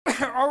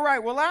All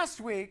right, well,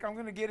 last week, I'm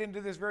going to get into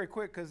this very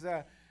quick because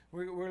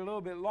we're a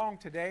little bit long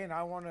today, and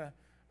I want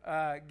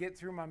to get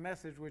through my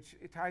message, which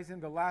it ties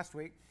into last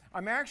week.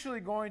 I'm actually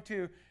going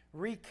to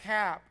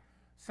recap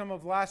some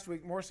of last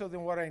week, more so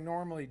than what I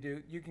normally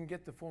do. You can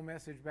get the full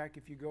message back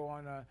if you go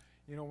on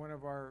one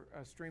of our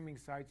streaming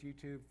sites,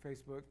 YouTube,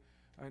 Facebook.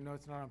 I know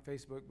it's not on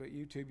Facebook, but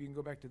YouTube, you can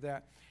go back to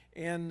that.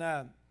 And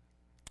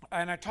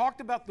I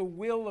talked about the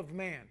will of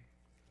man.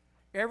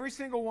 Every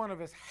single one of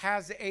us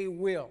has a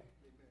will.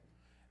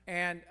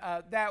 And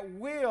that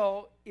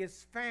will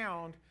is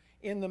found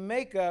in the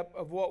makeup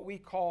of what we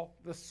call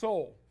the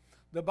soul.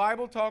 The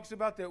Bible talks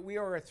about that we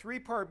are a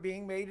three-part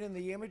being made in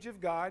the image of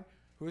God,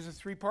 who is a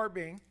three-part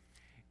being.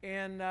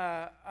 And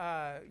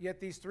yet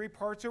these three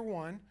parts are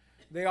one.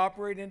 They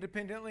operate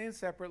independently and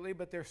separately,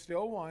 but they're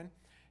still one.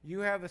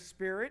 You have a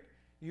spirit,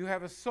 you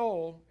have a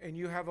soul, and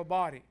you have a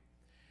body.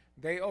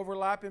 They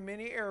overlap in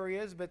many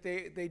areas, but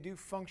they do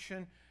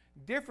function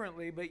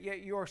differently, but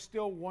yet you are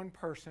still one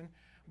person.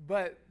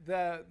 But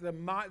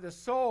the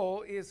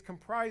soul is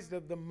comprised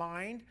of the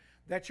mind,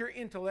 that's your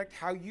intellect,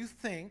 how you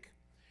think,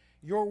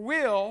 your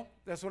will,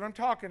 that's what I'm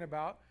talking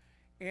about,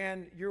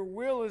 and your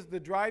will is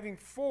the driving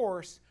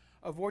force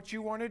of what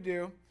you want to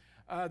do,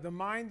 the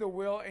mind, the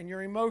will, and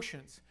your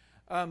emotions.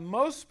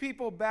 Most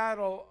people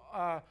battle,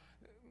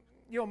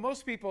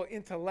 most people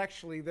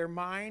intellectually, their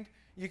mind,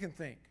 you can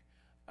think.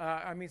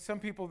 Some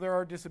people, there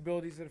are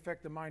disabilities that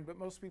affect the mind, but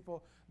most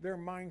people, their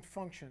mind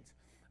functions.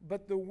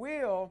 But the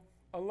will,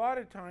 a lot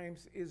of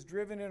times, is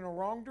driven in a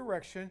wrong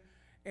direction,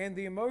 and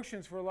the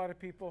emotions for a lot of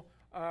people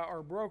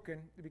are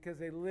broken because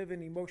they live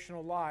an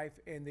emotional life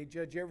and they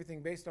judge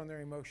everything based on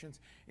their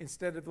emotions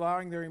instead of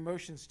allowing their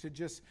emotions to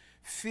just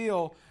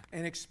feel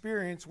and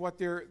experience what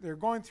they're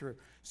going through.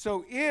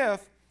 So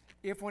if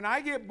when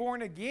I get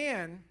born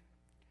again,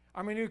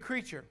 I'm a new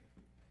creature.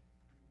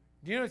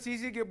 Do you know it's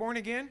easy to get born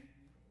again?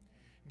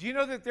 Do you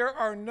know that there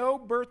are no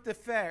birth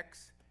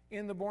defects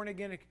in the born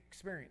again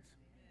experience?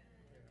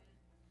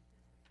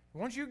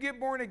 Once you get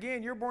born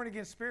again, your born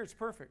again spirit's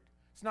perfect.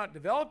 It's not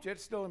developed yet,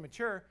 it's still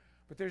immature,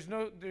 but there's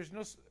no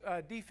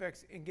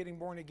defects in getting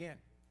born again.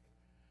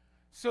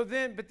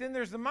 But then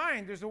there's the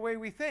mind, there's the way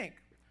we think.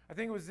 I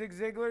think it was Zig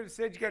Ziglar that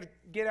said you got to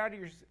get out of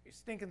your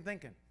stinking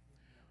thinking.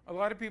 A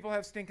lot of people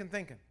have stinking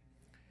thinking.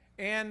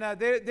 And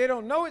they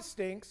don't know it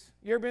stinks.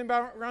 You ever been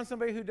around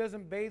somebody who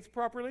doesn't bathe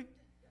properly?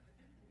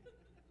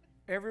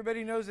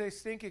 Everybody knows they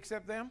stink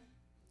except them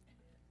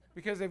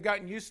because they've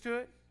gotten used to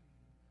it.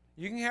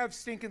 You can have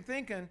stinking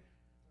thinking,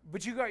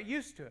 but you got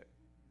used to it.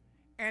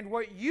 And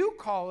what you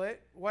call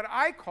it, what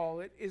I call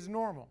it, is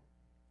normal.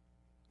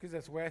 Because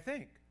that's the way I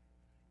think,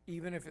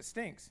 even if it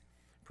stinks.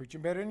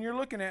 Preaching better than you're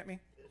looking at me.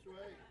 That's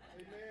right.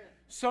 Amen.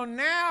 So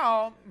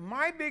now,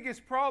 my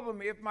biggest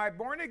problem, if my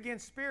born-again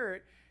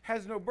spirit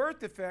has no birth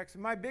defects,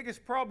 my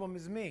biggest problem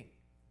is me.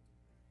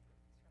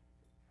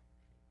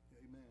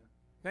 Amen.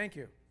 Thank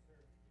you.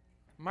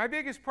 My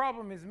biggest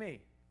problem is me.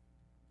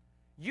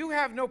 You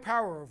have no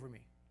power over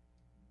me.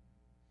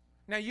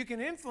 Now, you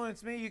can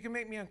influence me, you can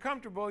make me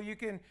uncomfortable, you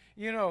can,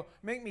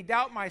 make me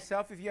doubt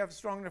myself if you have a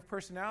strong enough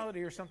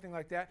personality or something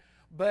like that,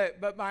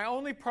 but my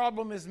only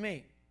problem is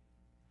me.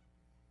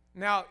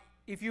 Now,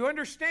 if you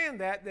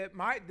understand that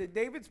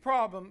David's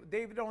problem,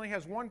 David only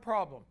has one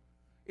problem.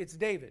 It's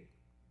David.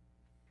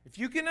 If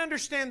you can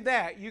understand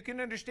that, you can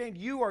understand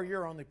you are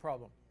your only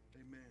problem.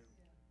 Amen.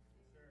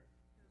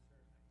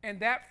 And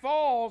that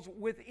falls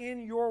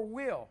within your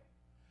will.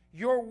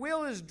 Your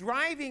will is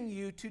driving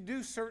you to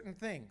do certain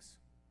things.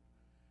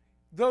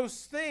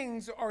 Those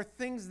things are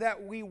things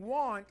that we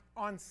want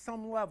on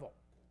some level.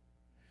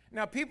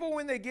 Now, people,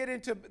 when they get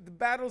into the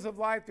battles of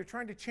life, they're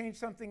trying to change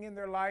something in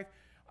their life,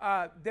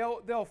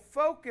 they'll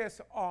focus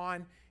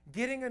on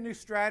getting a new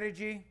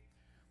strategy,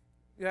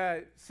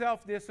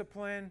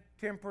 self-discipline,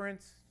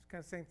 temperance,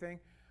 kind of same thing,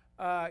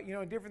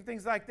 different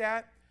things like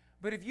that.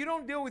 But if you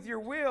don't deal with your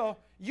will,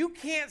 you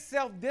can't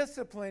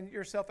self-discipline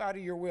yourself out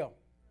of your will.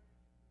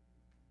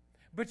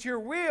 But your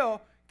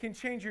will can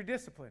change your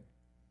discipline.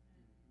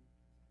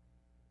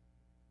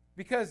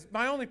 Because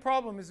my only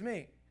problem is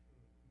me.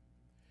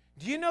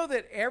 Do you know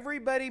that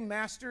everybody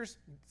masters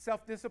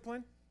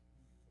self-discipline?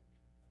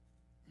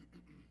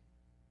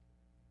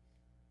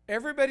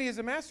 Everybody is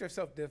a master of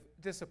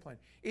self-discipline.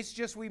 It's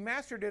just we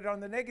mastered it on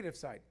the negative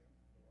side.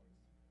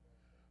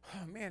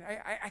 Oh man,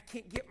 I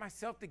can't get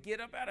myself to get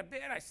up out of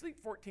bed. I sleep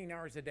 14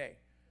 hours a day.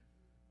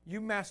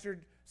 You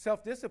mastered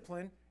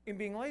self-discipline in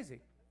being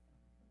lazy.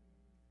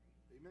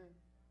 Amen.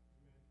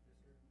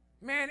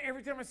 Man,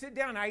 every time I sit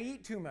down, I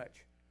eat too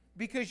much.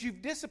 Because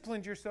you've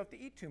disciplined yourself to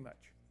eat too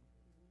much.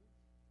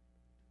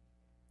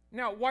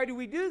 Now, why do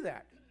we do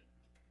that?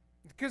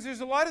 Because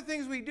there's a lot of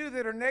things we do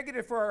that are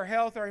negative for our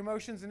health, our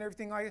emotions, and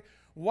everything like that.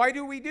 Why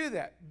do we do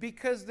that?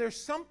 Because there's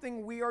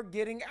something we are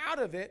getting out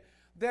of it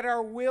that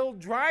our will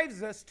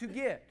drives us to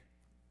get.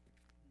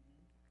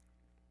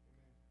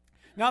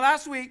 Now,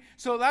 last week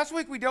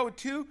we dealt with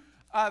two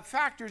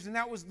factors, and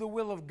that was the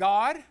will of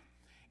God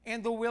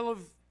and the will of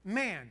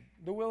man,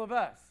 the will of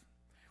us.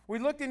 We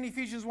looked in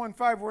Ephesians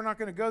 1:5. We're not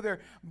going to go there.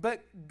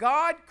 But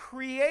God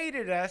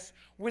created us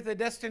with a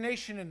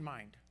destination in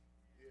mind.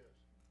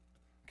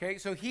 Okay,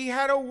 so he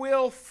had a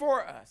will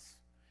for us.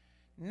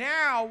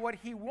 Now what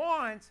he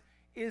wants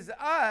is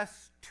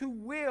us to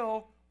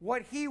will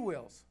what he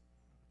wills.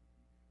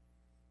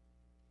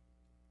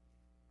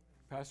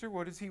 Pastor,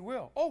 what does he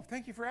will? Oh,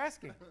 thank you for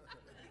asking.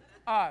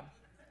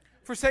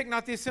 Forsake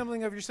not the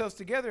assembling of yourselves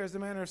together as the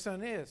manner of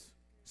some is,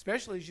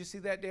 especially as you see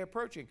that day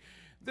approaching.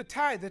 The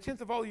tithe, the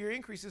tenth of all your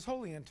increase, is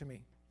holy unto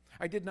me.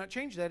 I did not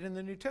change that in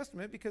the New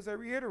Testament because I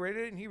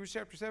reiterated it in Hebrews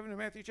chapter 7 and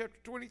Matthew chapter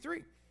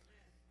 23.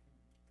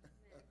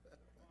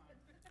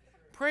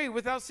 Pray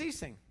without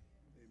ceasing.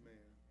 Amen.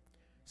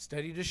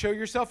 Study to show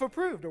yourself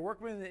approved, a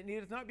workman that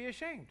needeth not be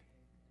ashamed.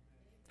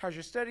 How's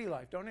your study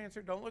life? Don't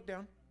answer. Don't look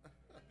down.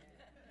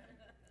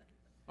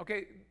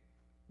 Okay,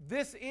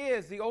 this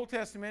is the Old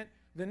Testament,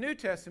 the New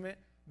Testament,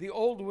 the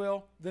old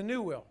will, the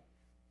new will.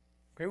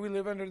 Okay, we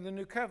live under the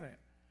new covenant.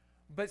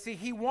 But see,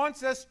 he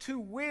wants us to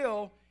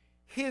will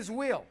his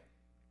will.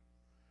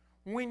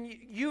 When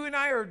you and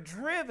I are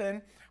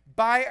driven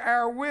by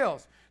our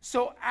wills.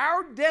 So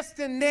our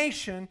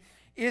destination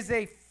is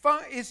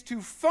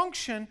to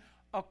function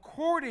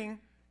according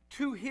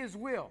to his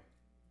will.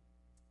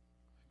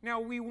 Now,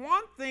 we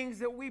want things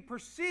that we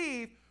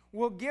perceive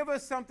will give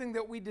us something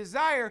that we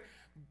desire,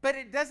 but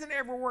it doesn't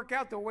ever work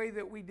out the way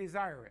that we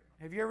desire it.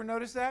 Have you ever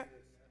noticed that?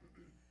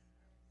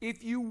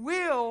 If you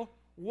will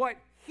what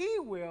he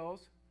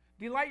wills,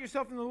 delight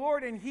yourself in the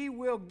Lord, and he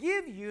will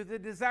give you the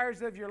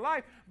desires of your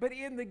life. But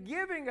in the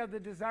giving of the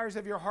desires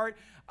of your heart,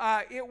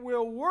 it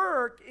will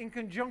work in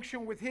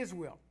conjunction with his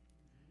will.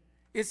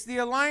 It's the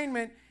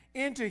alignment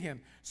into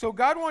him. So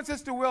God wants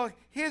us to will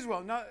his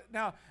will.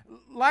 Now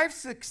life's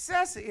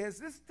success is,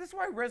 this is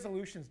why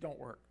resolutions don't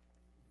work.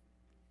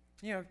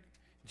 You know,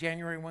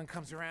 January 1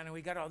 comes around and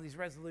we got all these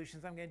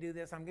resolutions. I'm going to do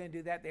this, I'm going to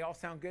do that. They all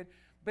sound good,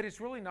 but it's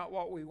really not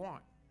what we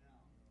want.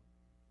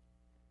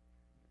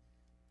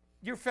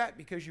 You're fat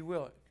because you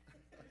will it.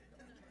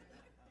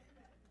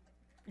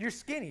 You're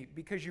skinny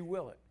because you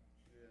will it.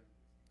 Yeah.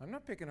 I'm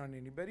not picking on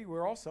anybody.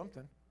 We're all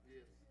something.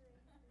 Yes.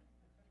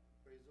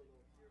 Praise the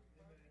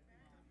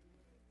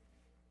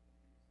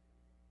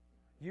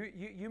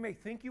Lord. You may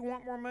think you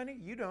want more money.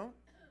 You don't,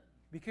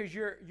 because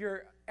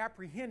you're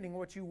apprehending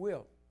what you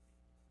will.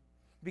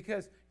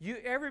 Because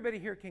everybody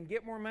here can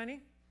get more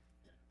money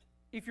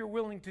if you're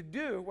willing to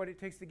do what it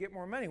takes to get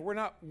more money. We're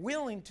not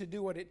willing to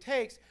do what it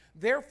takes.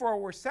 Therefore,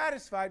 we're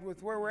satisfied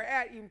with where we're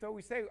at, even though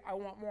we say, I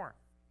want more.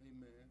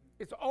 Amen.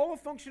 It's all a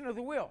function of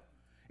the will.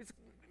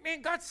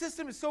 Man, God's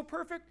system is so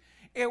perfect,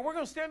 and we're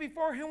going to stand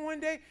before him one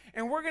day,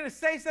 and we're going to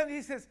say something.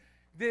 He says,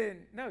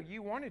 then, no,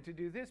 you wanted to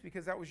do this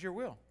because that was your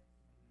will.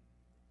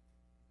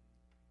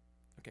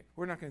 Okay,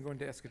 we're not going to go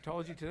into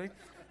eschatology today.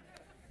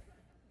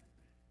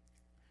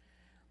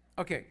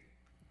 Okay.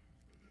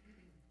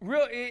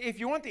 If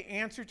you want the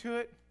answer to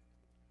it,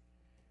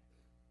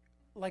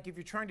 like if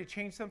you're trying to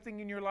change something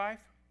in your life,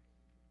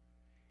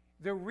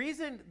 the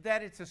reason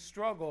that it's a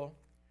struggle,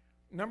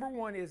 number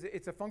one, is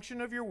it's a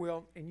function of your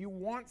will, and you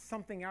want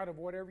something out of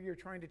whatever you're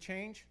trying to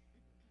change.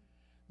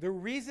 The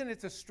reason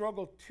it's a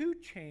struggle to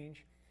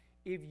change,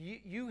 if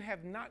you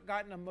have not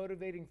gotten a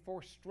motivating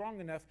force strong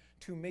enough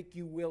to make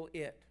you will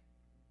it.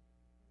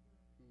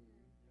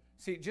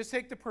 See, just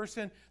take the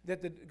person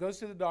that goes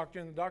to the doctor,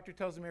 and the doctor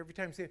tells them every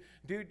time, say,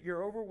 dude,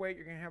 you're overweight,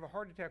 you're going to have a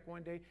heart attack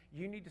one day,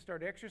 you need to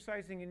start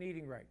exercising and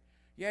eating right.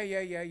 Yeah.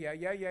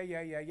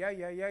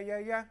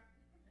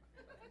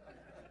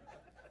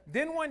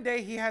 Then one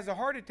day he has a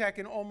heart attack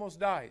and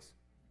almost dies.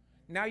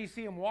 Now you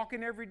see him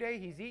walking every day,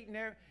 he's eating,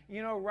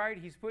 right,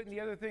 he's putting the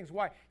other things.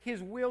 Why?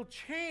 His will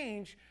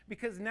changed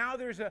because now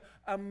there's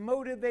a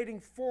motivating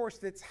force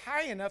that's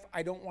high enough.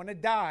 I don't want to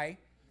die.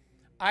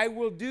 I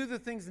will do the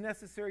things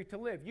necessary to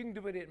live. You can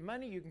do it in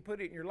money. You can put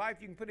it in your life.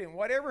 You can put it in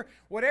whatever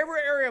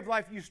area of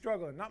life you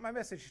struggle in. Not my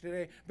message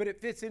today, but it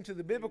fits into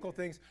the biblical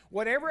things.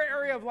 Whatever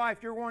area of life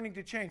you're wanting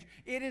to change,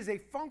 it is a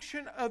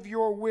function of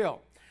your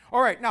will.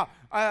 All right, now,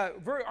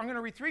 I'm going to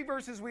read 3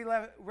 verses we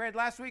read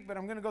last week, but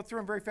I'm going to go through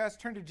them very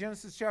fast. Turn to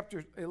Genesis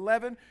chapter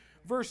 11,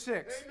 verse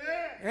 6.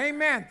 Amen.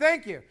 Amen.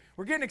 Thank you.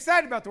 We're getting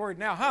excited about the word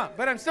now, huh?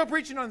 But I'm still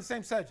preaching on the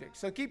same subject,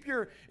 so keep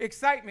your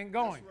excitement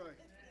going. That's right.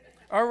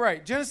 All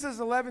right, Genesis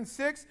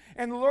 11:6,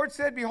 and the Lord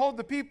said, behold,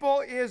 the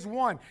people is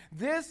one.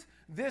 This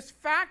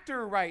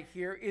factor right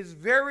here is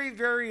very,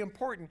 very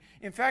important.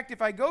 In fact,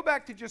 if I go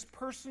back to just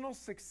personal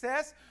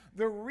success,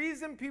 the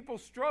reason people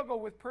struggle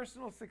with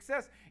personal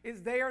success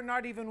is they are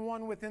not even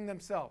one within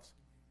themselves.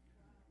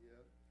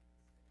 Yep.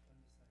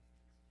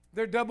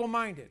 They're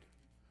double-minded.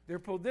 They're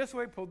pulled this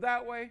way, pulled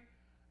that way.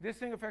 This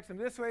thing affects them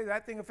this way,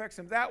 that thing affects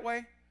them that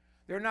way.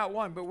 They're not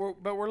one, but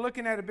we're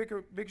looking at a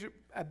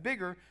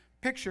bigger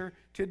picture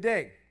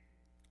today.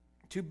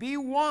 To be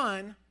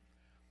one,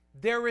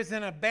 there is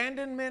an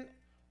abandonment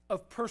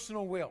of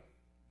personal will.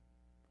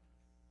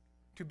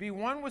 To be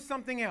one with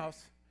something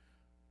else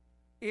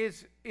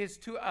is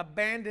to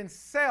abandon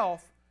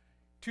self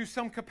to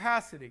some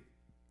capacity.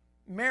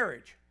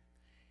 Marriage.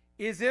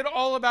 Is it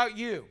all about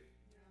you?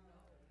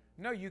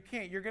 No, you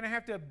can't. You're going to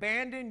have to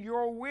abandon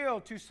your will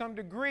to some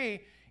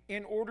degree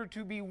in order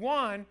to be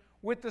one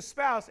with the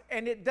spouse,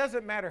 and it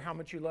doesn't matter how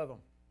much you love them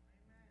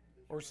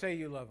or say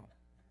you love them.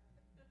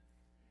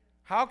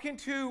 How can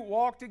two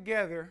walk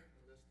together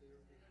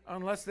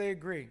unless they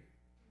agree?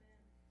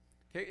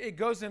 Okay, it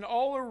goes in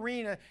all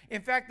arena.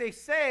 In fact, they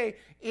say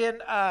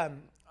in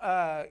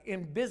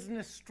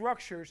business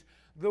structures,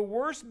 the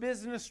worst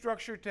business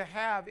structure to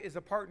have is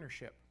a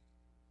partnership.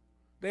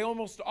 They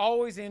almost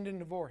always end in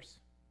divorce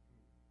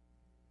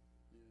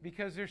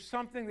because there's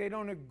something they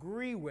don't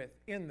agree with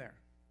in there.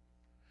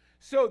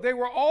 So they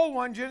were all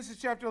one. Genesis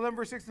chapter 11,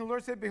 verse 6, and the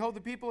Lord said, behold,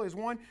 the people is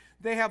one.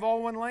 They have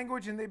all one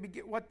language, and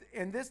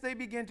this they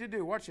begin to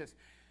do. Watch this.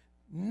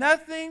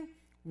 Nothing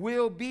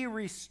will be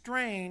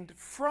restrained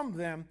from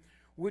them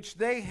which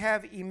they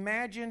have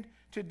imagined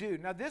to do.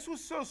 Now, this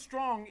was so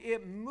strong,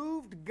 it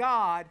moved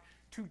God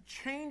to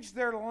change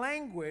their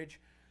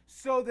language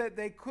so that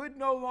they could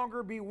no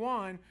longer be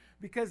one,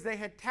 because they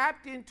had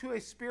tapped into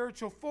a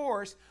spiritual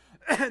force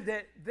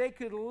that they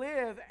could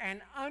live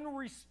an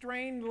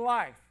unrestrained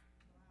life.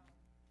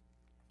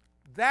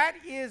 That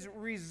is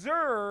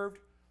reserved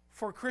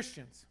for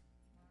Christians.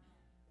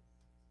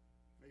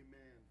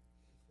 Amen.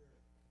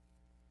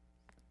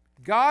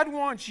 God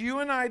wants you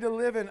and I to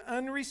live an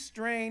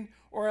unrestrained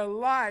or a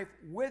life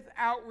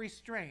without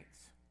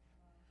restraints.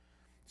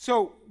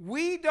 So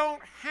we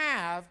don't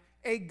have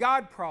a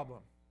God problem.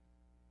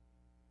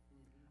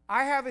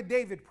 I have a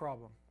David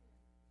problem.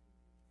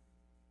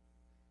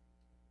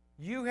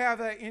 You have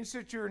an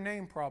insert your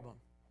name problem.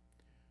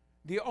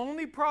 The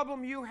only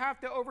problem you have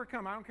to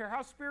overcome, I don't care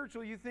how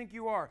spiritual you think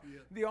you are,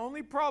 the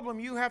only problem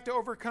you have to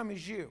overcome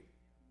is you.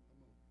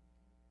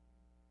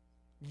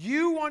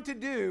 You want to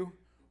do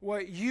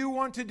what you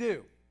want to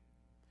do.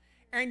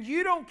 And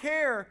you don't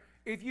care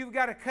if you've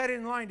got to cut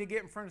in line to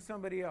get in front of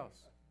somebody else.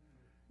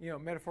 You know,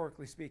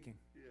 metaphorically speaking.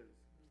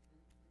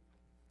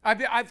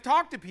 I've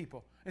talked to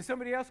people, and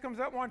somebody else comes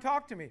up and wants to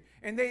talk to me,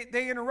 and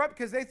they interrupt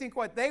because they think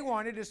what they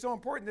wanted is so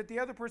important that the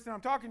other person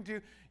I'm talking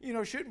to, you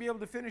know, shouldn't be able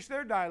to finish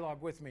their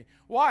dialogue with me.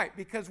 Why?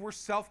 Because we're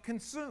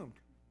self-consumed.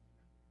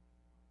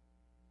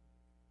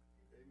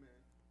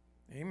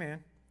 Amen.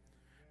 Amen.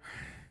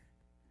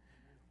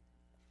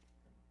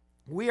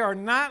 We are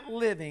not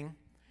living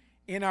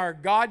in our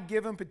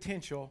God-given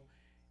potential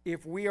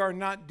if we are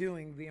not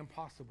doing the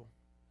impossible.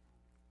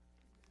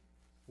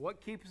 What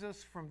keeps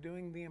us from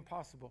doing the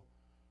impossible?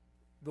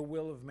 The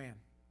will of man.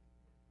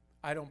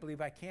 I don't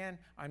believe I can.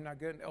 I'm not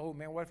good. Oh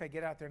man, what if I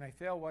get out there and I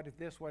fail? What if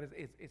this? What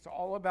if it's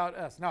all about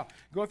us? Now,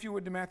 go if you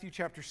would to Matthew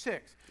chapter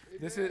 6. Amen.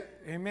 This is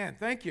amen.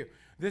 Thank you.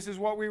 This is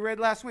what we read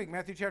last week.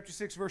 Matthew chapter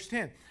 6, verse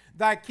 10.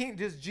 Thy king,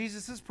 this is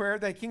Jesus' prayer.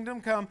 Thy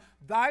kingdom come.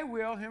 Thy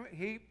will.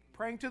 He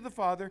praying to the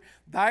Father.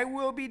 Thy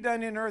will be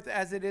done in earth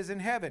as it is in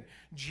heaven.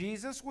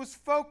 Jesus was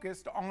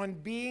focused on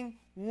being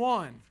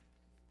one.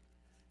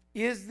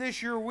 Is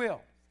this your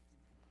will?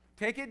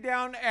 Take it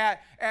down at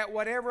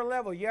whatever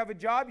level. You have a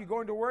job, you're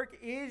going to work.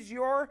 Is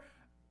your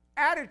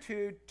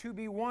attitude to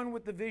be one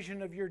with the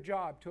vision of your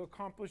job, to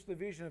accomplish the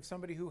vision of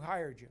somebody who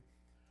hired you?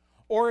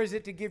 Or is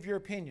it to give your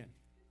opinion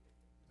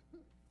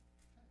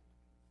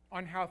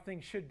on how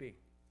things should be?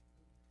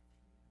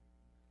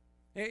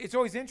 It's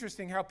always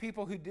interesting how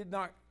people who did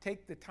not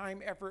take the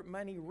time, effort,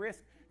 money,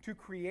 risk to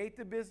create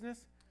the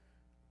business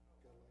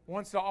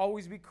wants to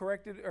always be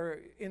corrected, or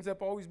ends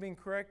up always being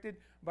corrected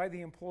by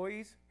the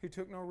employees who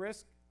took no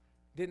risk.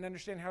 Didn't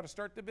understand how to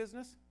start the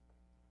business?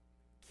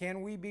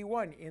 Can we be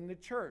one in the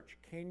church?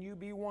 Can you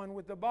be one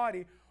with the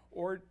body?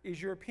 Or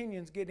is your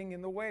opinions getting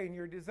in the way and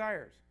your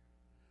desires?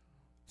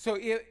 So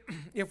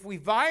if we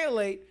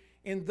violate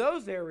in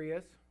those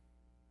areas,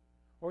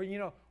 or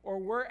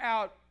we're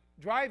out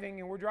driving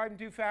and we're driving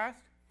too fast,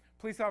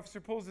 police officer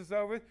pulls us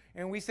over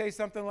and we say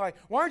something like,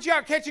 why aren't you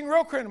out catching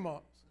real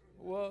criminals?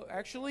 Well,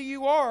 actually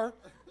you are.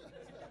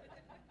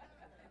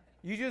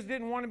 You just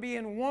didn't want to be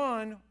in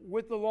one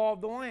with the law of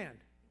the land.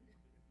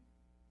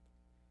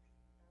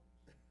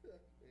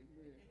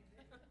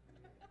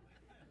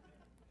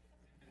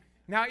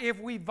 Now, if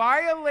we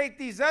violate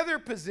these other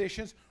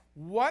positions,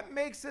 what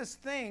makes us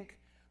think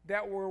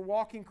that we're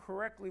walking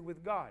correctly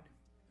with God?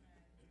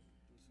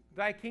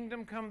 Thy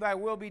kingdom come, thy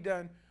will be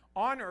done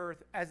on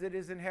earth as it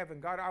is in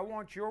heaven. God, I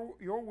want your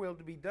will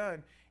to be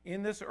done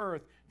in this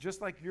earth, just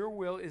like your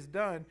will is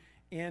done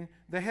in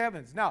the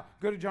heavens. Now,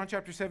 go to John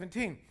chapter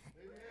 17. Amen.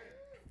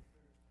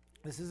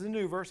 This is a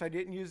new verse. I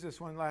didn't use this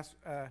one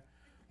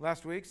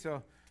last week,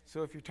 so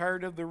if you're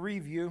tired of the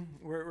review,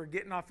 we're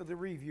getting off of the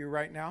review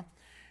right now.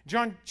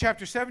 John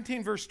chapter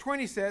 17, verse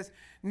 20 says,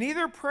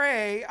 neither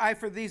pray I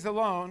for these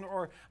alone,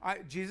 or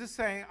Jesus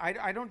saying,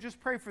 I don't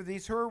just pray for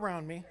these who are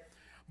around me,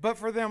 but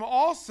for them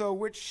also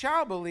which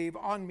shall believe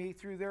on me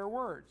through their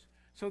words.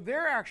 So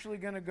they're actually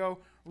going to go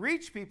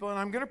reach people, and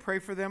I'm going to pray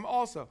for them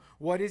also.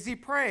 What is he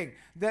praying?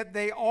 That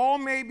they all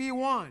may be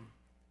one.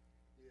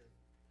 Yeah.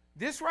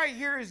 This right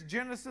here is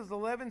Genesis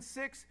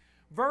 11:6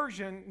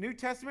 version, New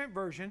Testament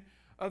version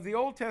of the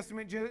Old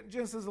Testament,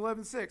 Genesis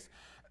 11:6.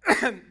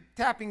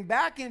 Tapping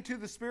back into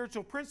the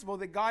spiritual principle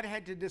that God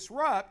had to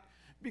disrupt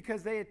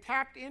because they had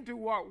tapped into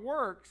what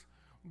works,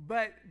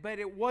 but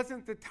it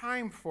wasn't the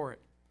time for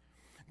it.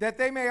 That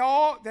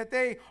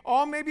they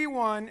all may be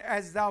one,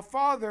 as thou,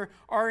 Father,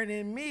 art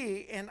in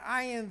me, and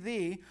I in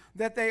thee,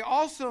 that they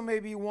also may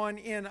be one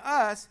in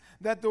us,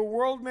 that the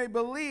world may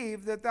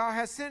believe that thou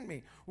hast sent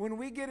me. When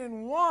we get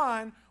in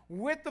one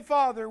with the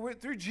Father,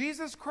 through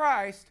Jesus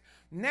Christ,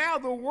 now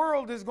the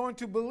world is going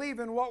to believe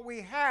in what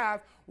we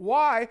have.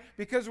 Why?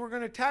 Because we're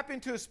going to tap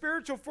into a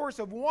spiritual force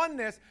of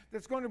oneness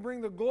that's going to bring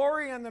the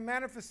glory and the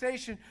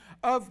manifestation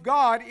of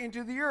God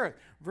into the earth.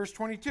 Verse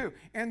 22,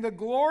 and the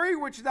glory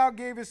which thou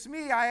gavest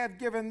me I have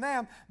given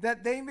them,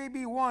 that they may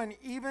be one,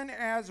 even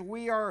as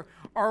we are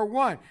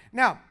one.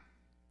 Now,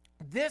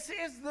 this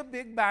is the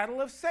big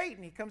battle of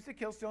Satan. He comes to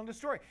kill, steal, and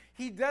destroy.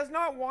 He does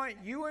not want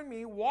you and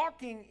me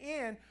walking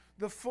in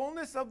the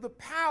fullness of the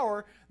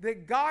power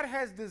that God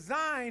has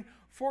designed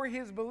for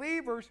his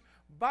believers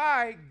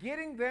by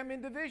getting them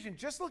in division.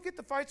 Just look at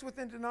the fights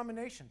within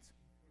denominations.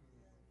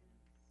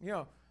 You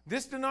know,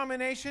 this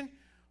denomination,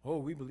 oh,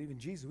 we believe in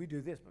Jesus, we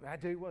do this. But I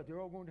tell you what, they're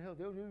all going to hell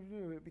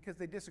because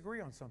they disagree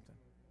on something.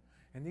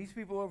 And these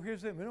people over here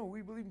say, no,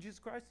 we believe in Jesus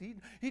Christ.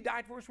 He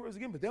died for us, rose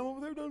again, but them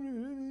over there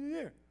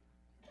don't.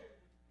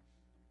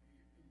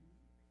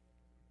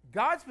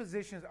 God's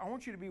position is, I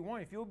want you to be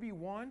one. If you'll be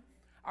one,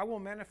 I will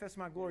manifest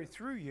my glory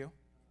through you.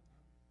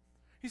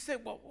 He said,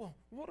 well,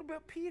 what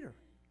about Peter?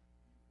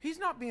 He's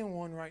not being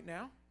one right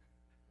now.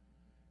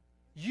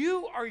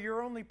 You are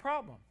your only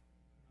problem.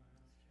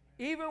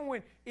 Even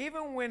when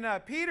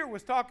Peter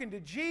was talking to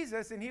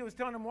Jesus and he was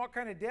telling him what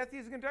kind of death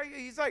he's going to die,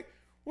 he's like,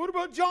 what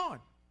about John?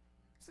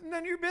 It's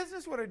none of your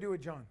business what I do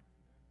with John.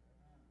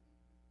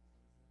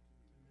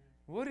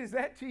 What is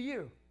that to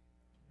you?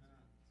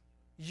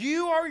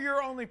 You are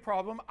your only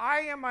problem.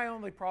 I am my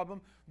only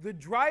problem. The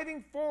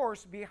driving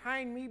force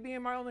behind me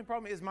being my only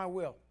problem is my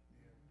will.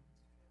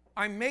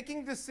 I'm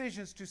making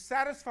decisions to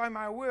satisfy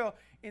my will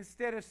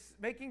instead of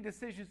making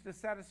decisions to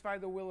satisfy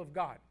the will of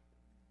God.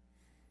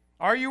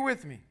 Are you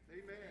with me?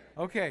 Amen.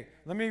 Okay,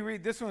 let me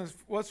read. This one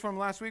was from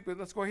last week, but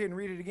let's go ahead and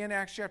read it again.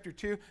 Acts chapter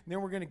 2, and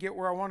then we're going to get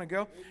where I want to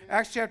go. Amen.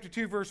 Acts chapter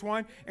 2, verse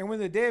 1. And when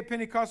the day of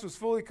Pentecost was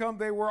fully come,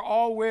 they were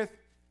all with...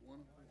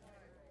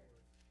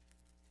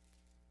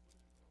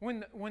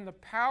 When the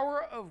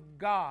power of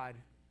God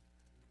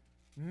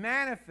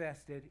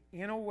manifested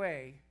in a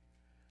way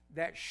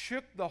that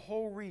shook the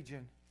whole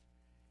region,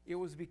 it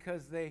was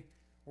because they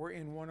were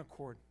in one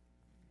accord.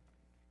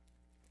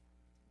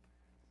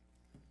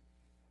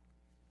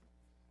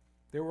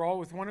 They were all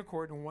with one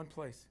accord in one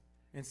place.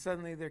 And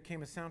suddenly there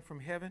came a sound from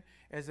heaven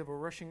as of a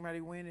rushing mighty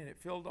wind, and it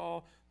filled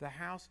all the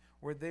house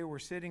where they were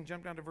sitting.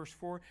 Jump down to verse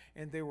 4.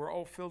 And they were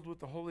all filled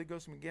with the Holy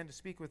Ghost and began to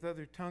speak with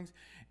other tongues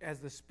as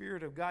the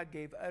Spirit of God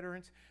gave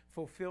utterance,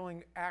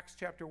 fulfilling Acts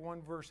chapter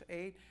 1, verse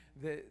 8,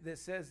 that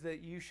says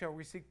that you shall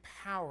receive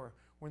power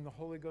when the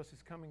Holy Ghost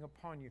is coming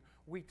upon you.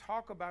 We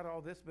talk about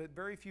all this, but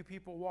very few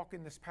people walk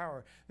in this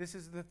power. This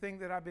is the thing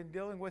that I've been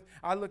dealing with.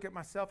 I look at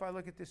myself, I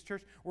look at this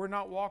church. We're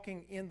not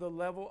walking in the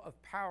level of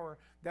power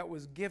that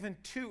was given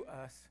to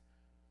us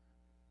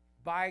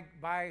by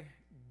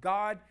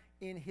God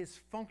in his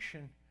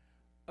function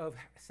of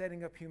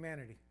setting up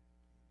humanity.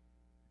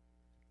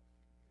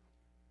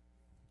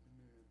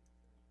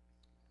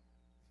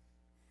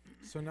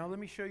 So now let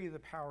me show you the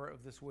power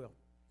of this will.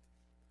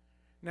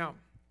 Now,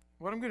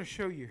 what I'm going to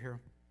show you here,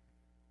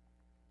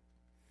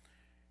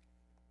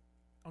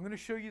 I'm going to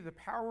show you the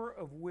power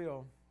of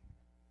will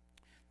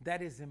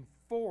that is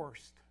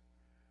enforced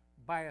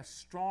by a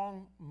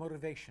strong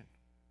motivation.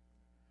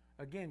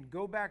 Again,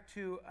 go back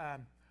to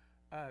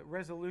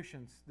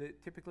resolutions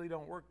that typically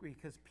don't work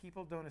because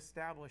people don't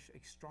establish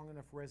a strong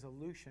enough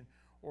resolution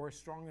or a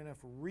strong enough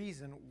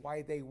reason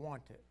why they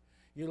want it.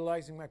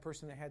 Utilizing my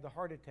person that had the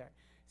heart attack.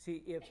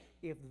 See,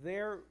 if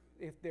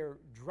their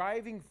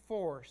driving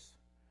force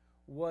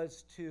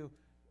was to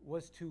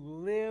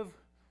live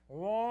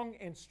long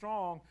and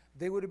strong,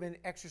 they would have been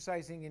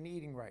exercising and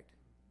eating right.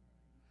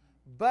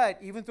 But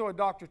even though a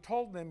doctor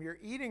told them you're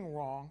eating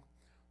wrong,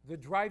 the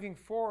driving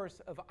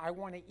force of I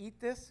want to eat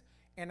this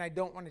and I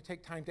don't want to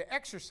take time to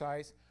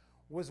exercise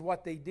was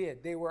what they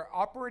did. They were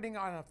operating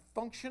on a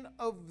function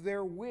of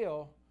their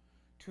will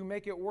to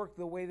make it work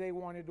the way they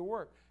wanted to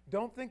work.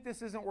 Don't think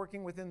this isn't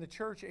working within the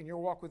church and your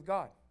walk with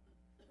God.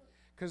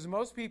 Because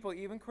most people,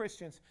 even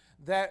Christians,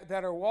 that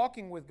are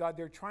walking with God,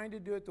 they're trying to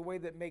do it the way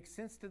that makes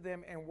sense to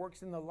them and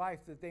works in the life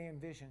that they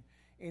envision,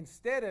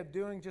 instead of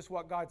doing just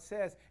what God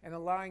says and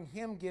allowing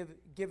him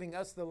giving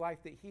us the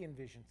life that he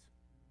envisions.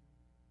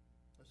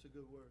 That's a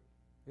good word.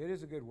 It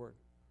is a good word.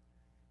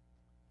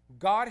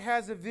 God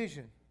has a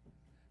vision.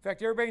 In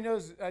fact, everybody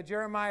knows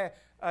Jeremiah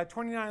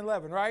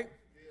 29:11, right?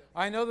 Yeah.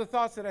 I know the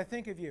thoughts that I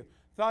think of you,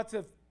 thoughts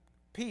of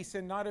peace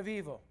and not of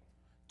evil,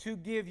 to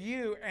give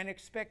you an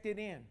expected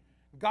end.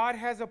 God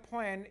has a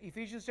plan,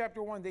 Ephesians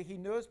chapter 1, that he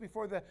knew us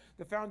before the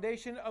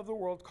foundation of the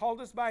world, called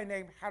us by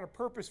name, had a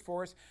purpose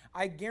for us.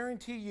 I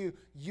guarantee you,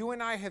 you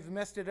and I have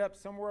messed it up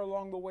somewhere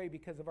along the way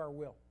because of our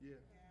will. Yeah.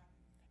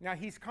 Now,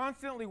 he's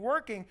constantly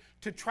working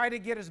to try to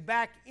get us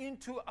back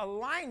into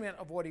alignment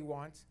of what he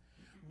wants.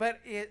 But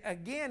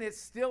again,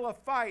 it's still a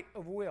fight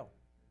of will.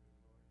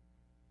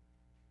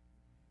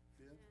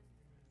 Yeah.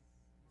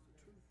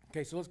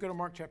 Okay, so let's go to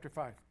Mark chapter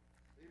 5.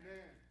 Amen.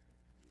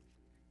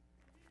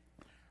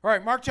 All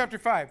right, Mark chapter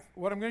 5.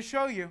 What I'm going to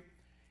show you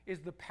is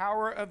the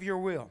power of your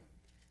will.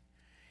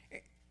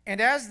 And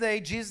as they,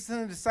 Jesus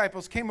and the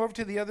disciples, came over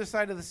to the other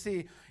side of the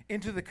sea,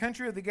 into the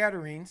country of the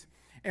Gadarenes,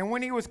 and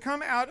when he was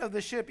come out of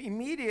the ship,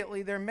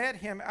 immediately there met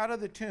him out of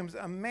the tombs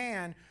a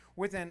man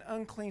with an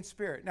unclean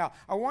spirit. Now,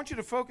 I want you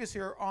to focus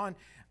here on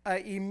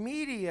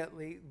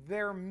immediately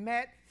there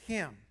met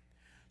him.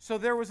 So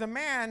there was a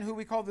man who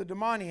we call the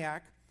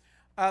demoniac.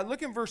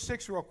 Look in verse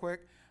 6 real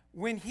quick.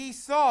 When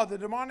the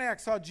demoniac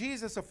saw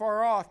Jesus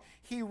afar off,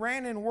 he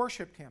ran and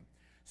worshiped him.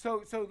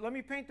 So let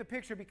me paint the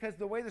picture, because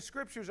the way the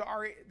scriptures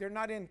are, they're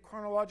not in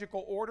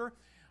chronological order.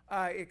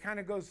 It kind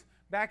of goes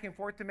back and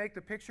forth to make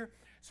the picture.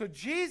 So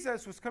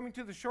Jesus was coming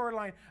to the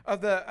shoreline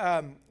of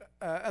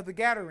the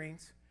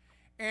Gadarenes,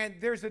 and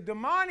there's a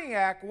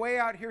demoniac way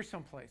out here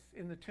someplace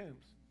in the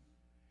tombs.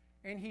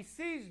 And he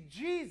sees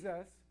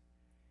Jesus,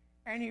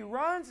 and he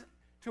runs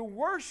to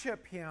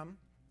worship him.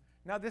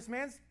 Now, this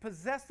man's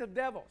possessed of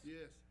devils.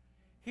 Yes.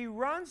 He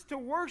runs to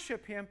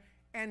worship him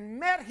and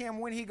met him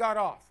when he got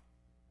off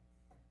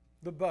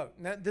the boat.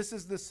 Now, this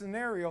is the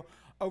scenario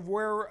of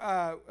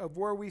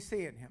where we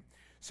see in him.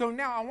 So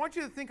now I want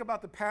you to think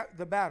about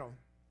the battle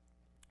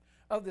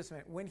of this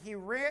man. When he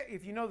ran,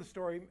 if you know the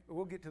story,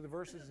 we'll get to the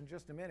verses in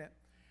just a minute.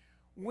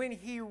 When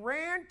he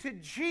ran to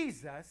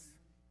Jesus,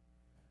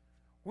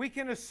 we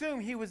can assume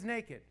he was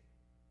naked,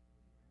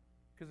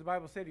 because the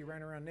Bible said he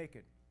ran around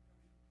naked.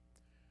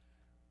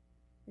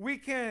 We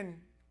can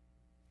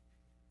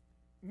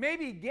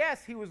maybe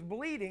guess he was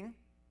bleeding.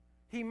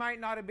 He might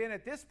not have been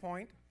at this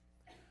point,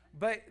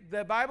 but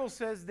the Bible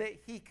says that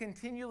he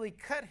continually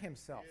cut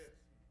himself. Yes.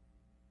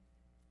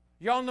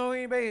 Y'all know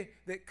anybody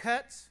that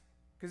cuts?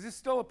 Because it's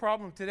still a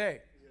problem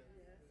today.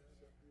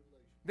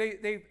 Yeah.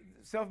 They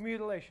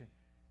self-mutilation.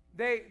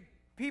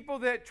 People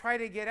that try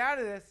to get out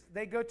of this,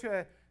 they go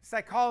to a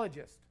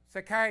psychologist,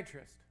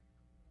 psychiatrist.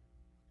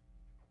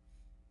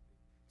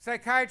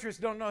 Psychiatrists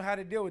don't know how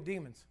to deal with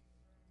demons.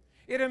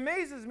 It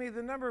amazes me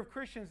the number of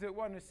Christians that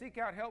want to seek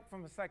out help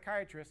from a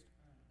psychiatrist.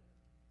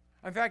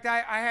 In fact,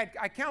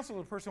 I counseled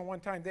a person one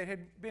time that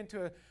had been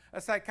to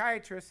a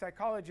psychiatrist,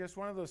 psychologist,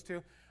 one of those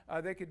two.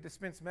 They could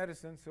dispense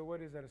medicine. So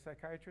what is that, a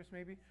psychiatrist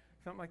maybe?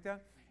 Something like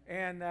that.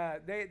 And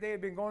they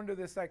had been going to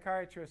this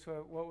psychiatrist,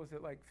 what was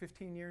it, like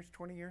 15 years,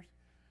 20 years,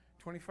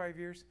 25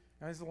 years?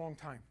 Now, this is a long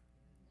time.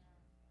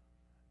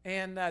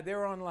 And they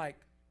were on like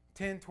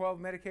 10, 12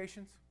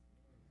 medications.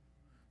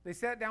 They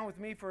sat down with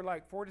me for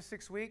like 4 to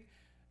 6 weeks.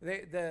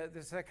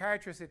 The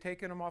psychiatrist had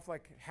taken them off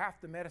like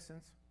half the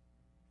medicines.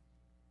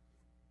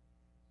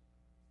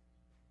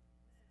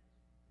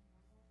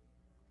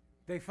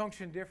 They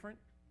functioned different.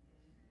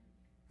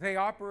 They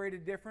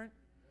operated different.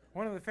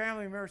 One of the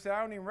family members said,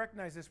 I don't even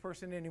recognize this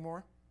person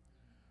anymore.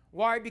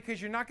 Why?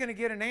 Because you're not going to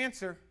get an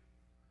answer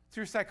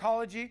through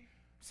psychology,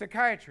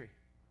 psychiatry.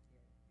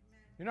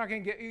 You're not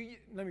going to get,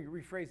 let me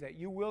rephrase that.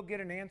 You will get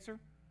an answer.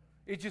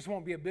 It just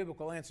won't be a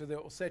biblical answer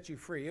that will set you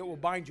free. It will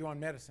bind you on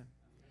medicine.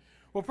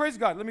 Well, praise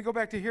God. Let me go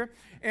back to here.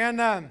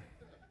 And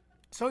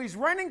so he's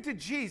running to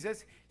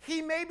Jesus.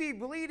 He may be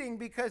bleeding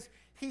because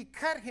he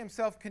cut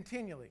himself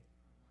continually.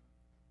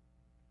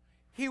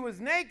 He was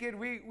naked.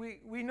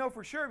 We know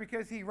for sure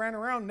because he ran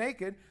around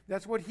naked.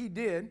 That's what he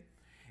did.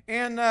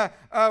 And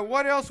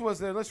what else was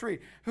there? Let's read.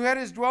 Who had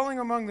his dwelling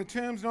among the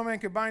tombs. No man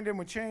could bind him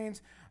with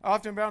chains.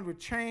 Often bound with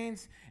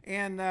chains.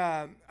 And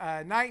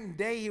night and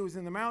day he was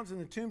in the mountains and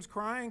the tombs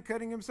crying,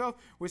 cutting himself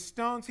with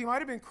stones. He might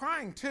have been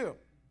crying too.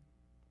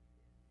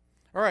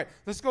 All right,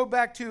 let's go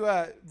back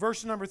to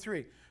verse number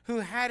 3. Who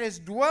had his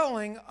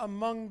dwelling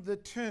among the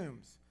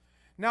tombs.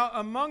 Now,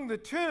 among the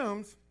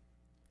tombs,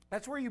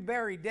 that's where you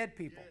bury dead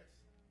people. Yes.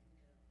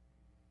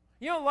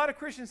 You know, a lot of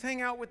Christians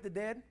hang out with the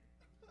dead.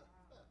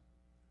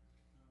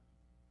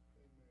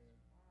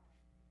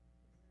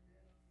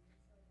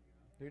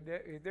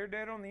 If they're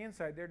dead on the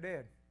inside, they're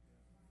dead.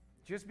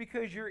 Just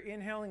because you're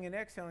inhaling and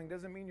exhaling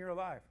doesn't mean you're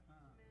alive.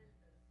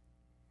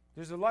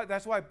 There's a lot.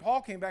 That's why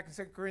Paul came back in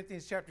 2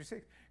 Corinthians chapter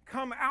 6.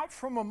 Come out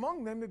from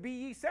among them and be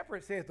ye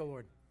separate, saith the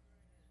Lord.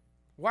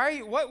 Why are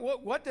you,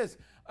 what does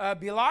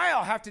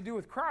Belial have to do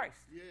with Christ?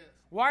 Yes.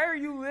 Why are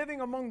you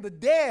living among the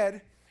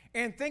dead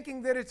and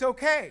thinking that it's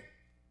okay?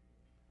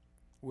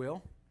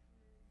 Will,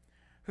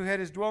 who had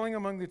his dwelling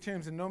among the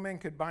tombs, and no man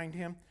could bind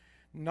him,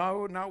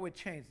 no, not with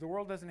chains. The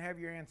world doesn't have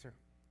your answer.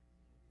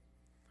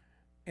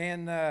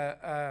 And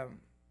I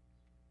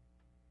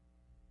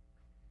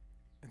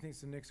think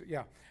it's the next.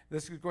 Yeah,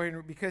 let's go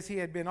ahead. Because he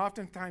had been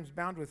oftentimes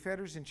bound with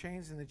fetters and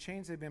chains, and the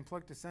chains had been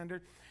plucked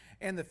asunder,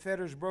 and the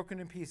fetters broken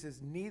in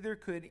pieces. Neither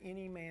could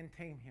any man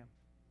tame him.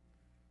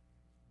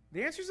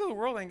 The answers of the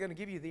world ain't going to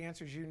give you the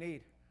answers you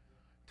need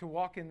to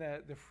walk in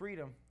the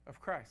freedom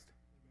of Christ.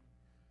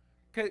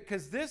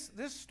 Because this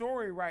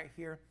story right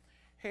here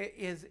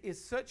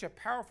is such a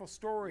powerful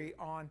story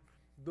on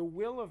the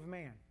will of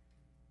man.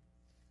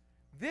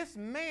 This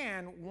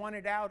man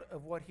wanted out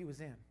of what he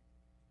was in.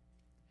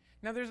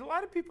 Now, there's a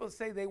lot of people that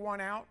say they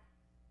want out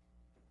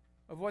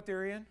of what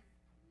they're in.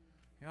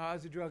 You know, I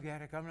was a drug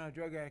addict. I'm not a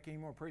drug addict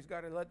anymore. Praise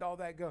God, I let all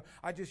that go.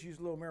 I just use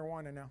a little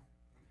marijuana now.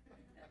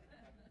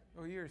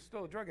 Oh, you're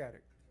still a drug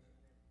addict.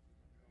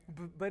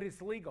 But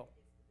it's legal.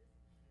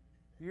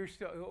 You're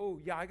still, oh,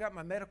 yeah, I got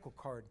my medical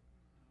card.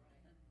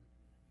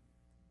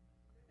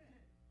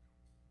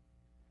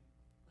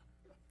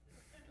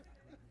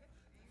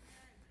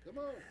 Come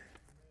on.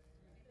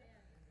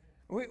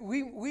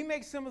 We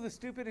make some of the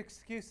stupid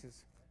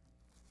excuses.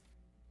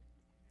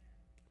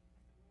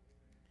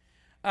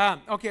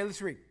 Okay,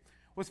 let's read.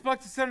 Was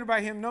plucked asunder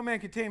by him, no man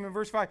could tame him.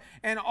 Verse 5.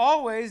 And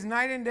always,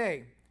 night and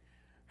day.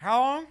 How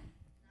long?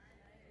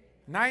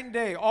 Night and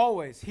day,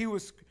 always. He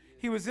was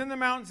in the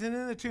mountains and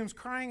in the tombs,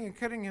 crying and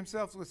cutting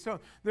himself with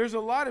stones. There's a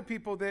lot of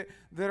people that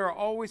are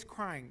always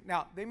crying.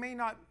 Now, they may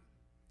not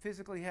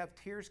physically have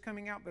tears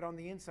coming out, but on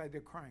the inside,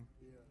 they're crying.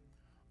 Yeah.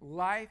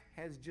 Life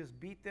has just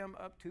beat them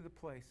up to the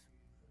place.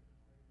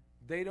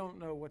 They don't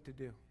know what to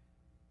do.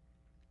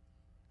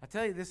 I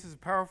tell you, this is a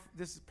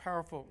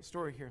powerful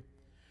story here.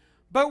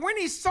 But when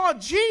he saw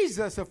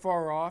Jesus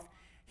afar off,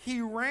 he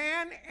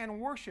ran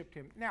and worshiped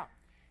him. Now,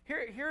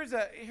 here's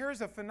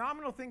a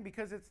phenomenal thing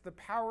because it's the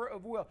power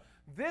of will.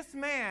 This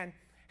man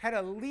had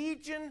a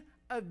legion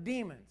of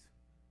demons.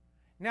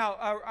 Now,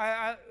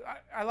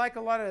 I like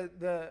a lot of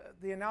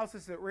the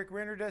analysis that Rick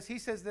Renner does. He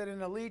says that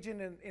in a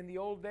legion in the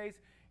old days,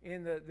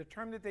 in the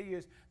term that they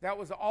used, that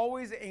was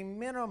always a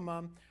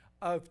minimum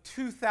of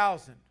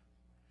 2,000.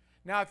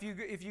 Now, if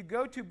you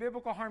go to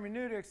Biblical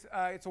Hermeneutics,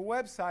 it's a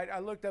website. I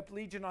looked up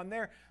Legion on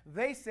there.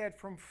 They said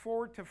from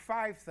 4,000 to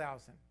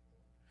 5,000.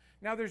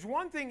 Now, there's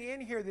one thing in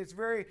here that's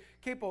very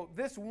capable.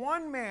 This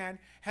one man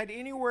had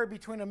anywhere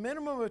between a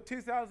minimum of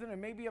 2,000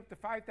 and maybe up to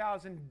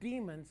 5,000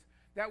 demons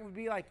that would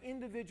be like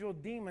individual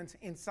demons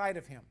inside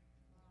of him.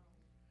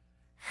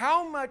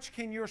 How much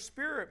can your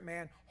spirit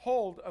man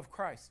hold of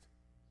Christ?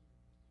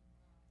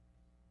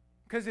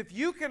 Because if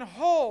you can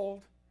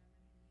hold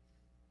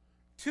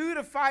 2,000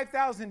 to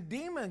 5,000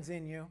 demons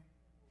in you,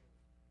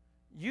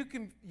 you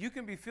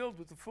can be filled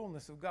with the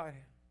fullness of God.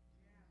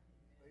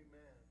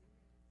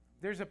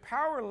 There's a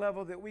power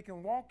level that we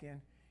can walk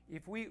in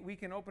if we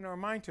can open our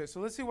mind to it. So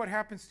let's see what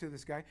happens to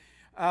this guy.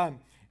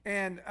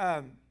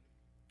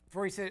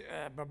 For he said,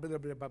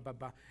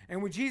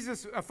 and when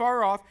Jesus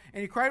afar off,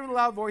 and he cried with a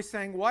loud voice,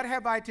 saying, What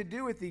have I to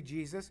do with thee,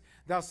 Jesus,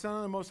 thou Son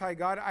of the Most High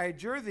God? I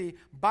adjure thee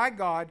by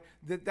God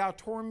that thou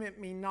torment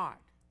me not.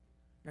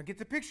 Now get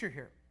the picture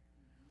here.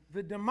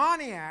 The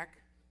demoniac,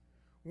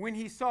 when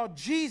he saw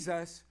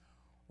Jesus,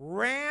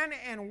 ran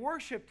and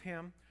worshiped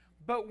him,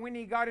 but when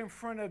he got in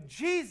front of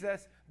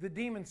Jesus, the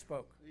demon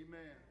spoke. Amen.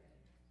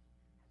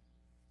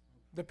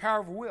 The power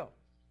of will.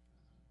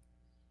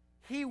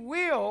 He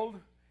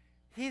willed.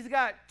 He's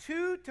got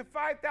 2,000 to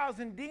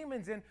 5,000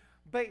 demons in,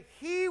 but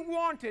he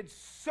wanted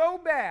so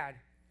bad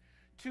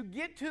to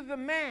get to the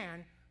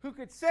man who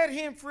could set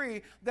him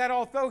free that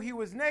although he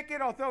was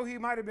naked, although he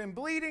might have been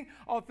bleeding,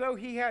 although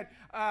he had,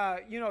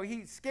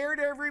 he scared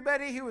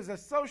everybody, he was a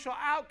social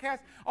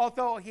outcast,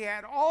 although he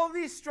had all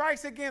these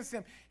strikes against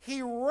him,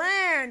 he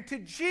ran to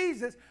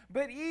Jesus,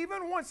 but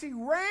even once he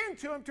ran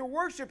to him to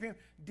worship him,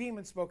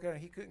 demons spoke out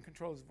and he couldn't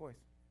control his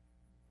voice.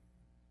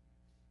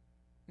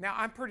 Now,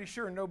 I'm pretty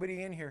sure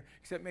nobody in here,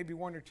 except maybe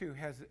one or two,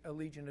 has a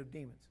legion of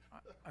demons.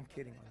 I'm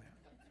kidding on that.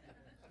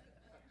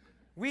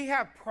 We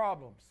have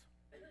problems.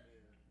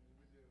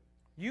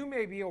 You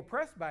may be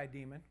oppressed by a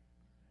demon.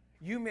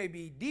 You may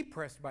be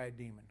depressed by a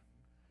demon.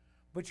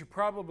 But you're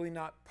probably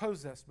not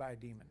possessed by a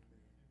demon.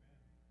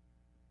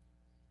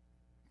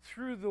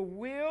 Through the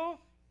will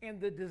and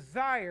the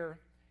desire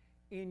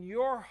in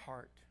your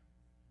heart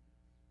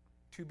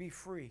to be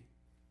free,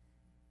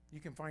 you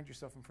can find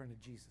yourself in front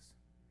of Jesus.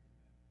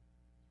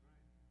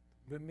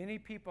 But many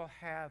people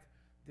have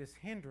this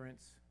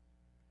hindrance.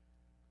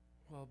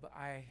 Well, but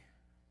I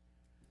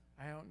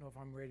don't know if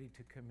I'm ready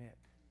to commit.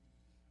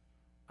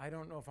 I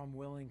don't know if I'm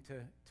willing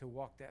to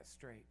walk that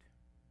straight.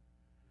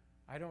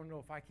 I don't know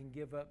if I can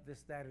give up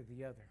this, that, or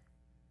the other.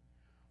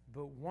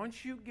 But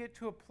once you get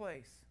to a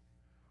place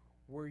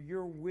where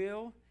your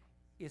will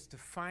is to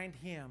find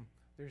Him,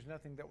 there's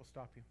nothing that will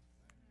stop you.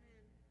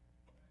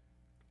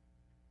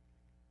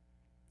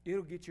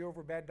 It'll get you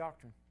over bad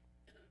doctrine.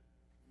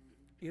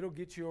 It'll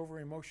get you over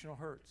emotional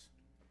hurts.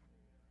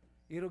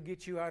 It'll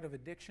get you out of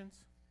addictions.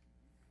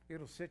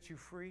 It'll set you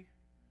free.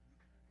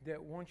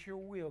 That once your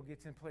will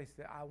gets in place,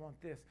 that I want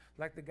this.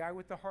 Like the guy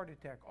with the heart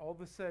attack, all of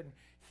a sudden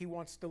he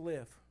wants to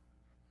live.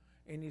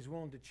 And he's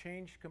willing to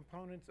change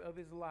components of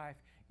his life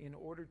in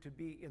order to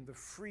be in the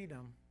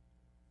freedom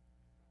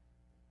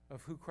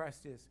of who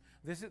Christ is.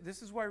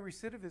 This is why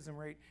recidivism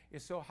rate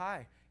is so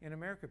high in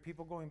America.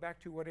 People going back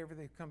to whatever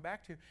they've come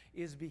back to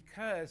is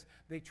because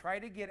they try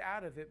to get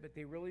out of it, but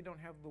they really don't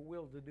have the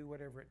will to do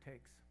whatever it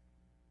takes.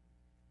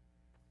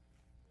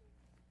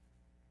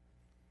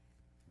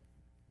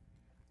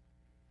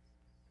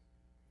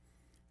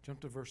 Jump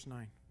to verse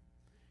 9.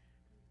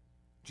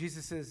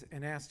 Jesus says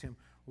and asked him,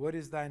 What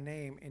is thy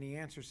name? And he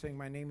answered, saying,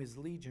 My name is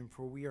Legion,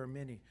 for we are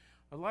many.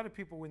 A lot of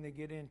people, when they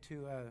get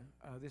into,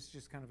 this is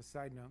just kind of a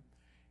side note,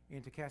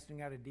 into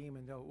casting out a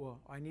demon, they'll, well,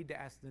 I need to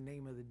ask the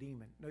name of the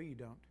demon. No, you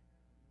don't.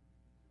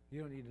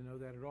 You don't need to know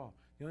that at all.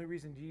 The only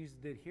reason Jesus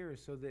did here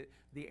is so that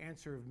the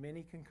answer of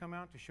many can come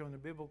out, to show in the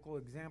biblical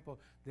example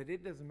that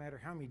it doesn't matter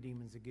how many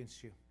demons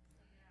against you.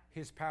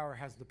 His power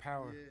has the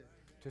power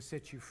to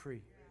set you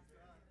free.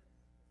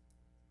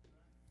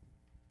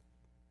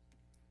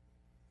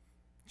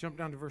 Jump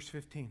down to verse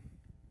 15.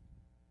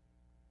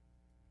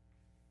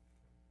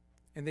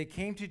 And they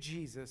came to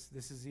Jesus,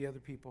 this is the other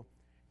people,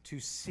 to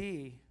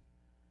see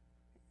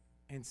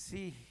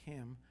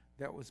him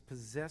that was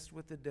possessed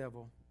with the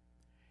devil,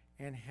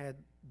 and had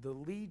the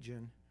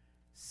legion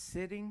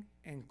sitting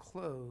and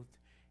clothed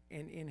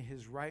and in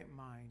his right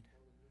mind,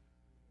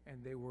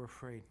 and they were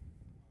afraid.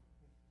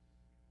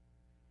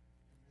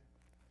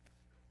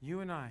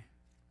 You and I,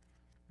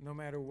 no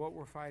matter what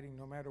we're fighting,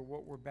 no matter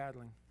what we're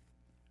battling,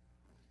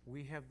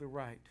 we have the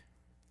right.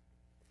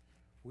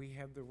 We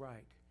have the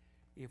right,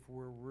 if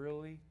we're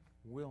really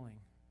willing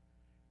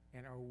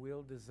and our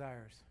will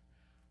desires,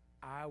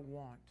 I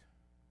want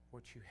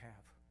what you have.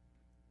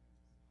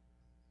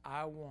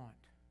 I want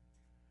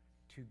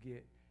to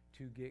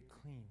get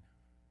clean.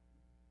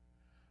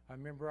 I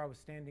remember I was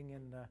standing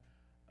in the,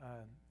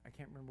 I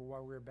can't remember why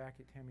we were back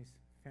at Tammy's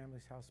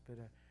family's house, but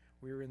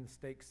we were in the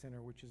Stake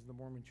Center, which is the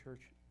Mormon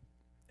church,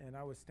 and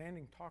I was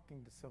standing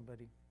talking to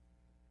somebody,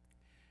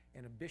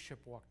 and a bishop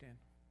walked in.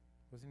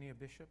 Wasn't he a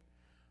bishop?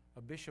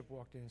 A bishop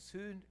walked in.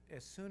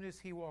 As soon as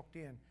he walked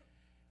in,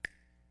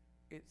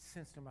 it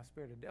sensed in my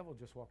spirit, a devil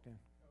just walked in.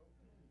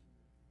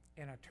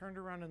 And I turned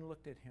around and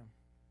looked at him,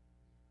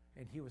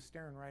 and he was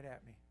staring right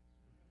at me.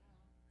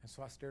 And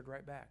so I stared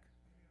right back,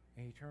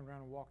 and he turned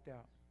around and walked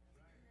out.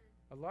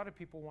 A lot of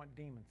people want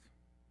demons.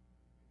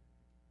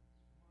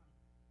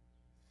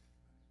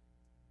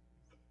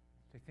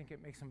 They think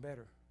it makes them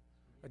better.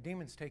 A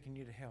demon's taking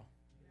you to hell.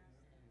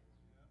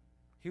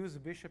 He was a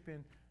bishop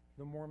in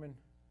the Mormon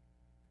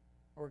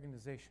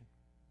organization.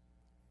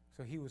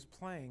 So he was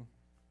playing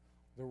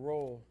the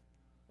role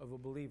of a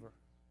believer.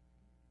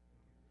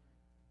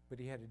 But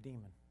he had a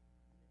demon.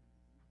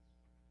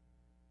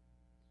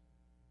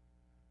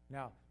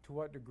 Now, to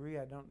what degree,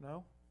 I don't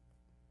know.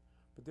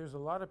 But there's a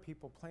lot of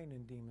people playing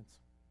in demons.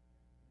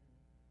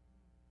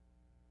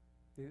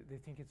 They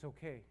think it's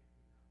okay.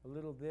 A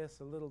little this,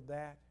 a little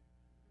that,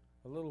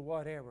 a little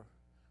whatever.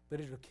 But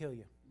it'll kill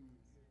you.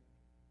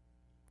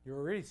 You're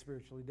already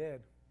spiritually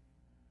dead.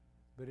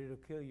 But it'll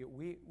kill you.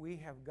 We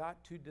have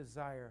got to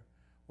desire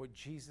what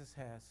Jesus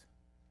has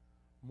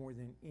more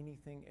than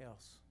anything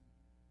else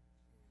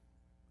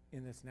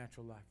in this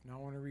natural life. Now I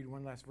want to read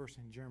one last verse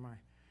in Jeremiah.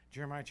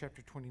 Jeremiah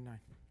chapter 29.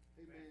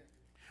 Amen.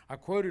 I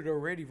quoted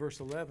already verse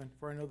 11,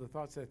 for I know the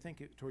thoughts that I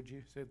think towards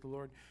you, saith the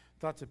Lord,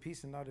 thoughts of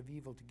peace and not of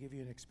evil, to give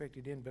you an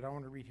expected end. But I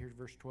want to read here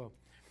verse 12.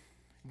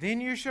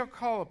 Then you shall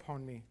call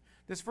upon me.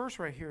 This verse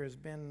right here has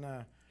been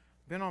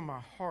on my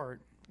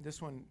heart.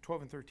 This one,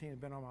 12 and 13, has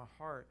been on my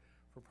heart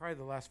for probably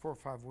the last 4 or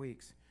 5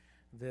 weeks,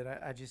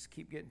 that I just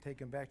keep getting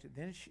taken back to.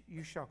 Then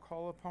you shall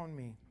call upon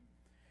me,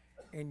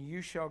 and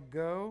you shall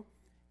go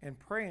and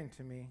pray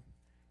unto me,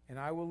 and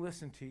I will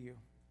listen to you.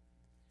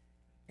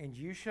 And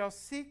you shall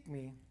seek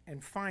me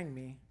and find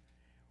me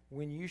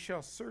when you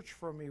shall search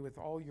for me with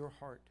all your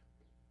heart.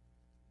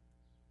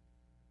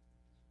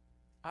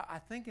 I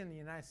think in the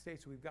United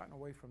States we've gotten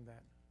away from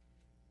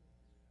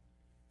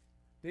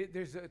that.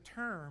 There's a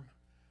term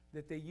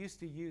that they used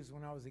to use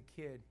when I was a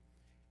kid,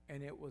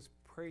 and it was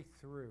pray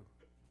through.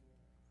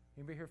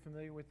 Anybody here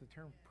familiar with the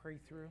term pray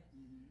through?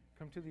 Mm-hmm.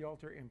 Come to the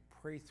altar and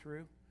pray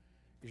through,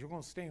 because you're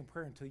going to stay in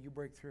prayer until you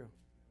break through.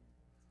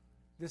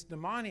 This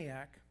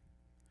demoniac,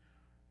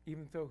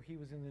 even though he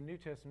was in the New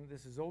Testament,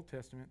 this is Old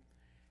Testament,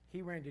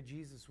 he ran to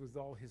Jesus with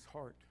all his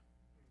heart.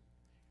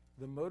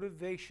 The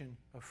motivation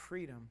of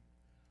freedom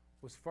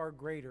was far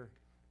greater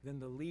than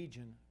the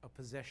legion of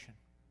possession.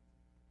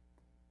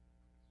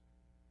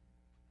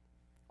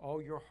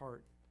 All your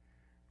heart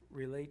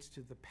relates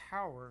to the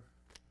power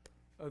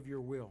of your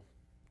will.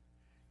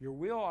 Your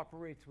will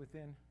operates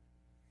within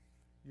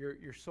your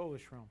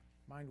soulish realm,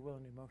 mind, will,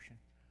 and emotion.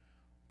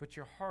 But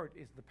your heart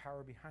is the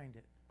power behind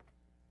it.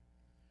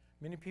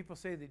 Many people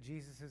say that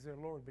Jesus is their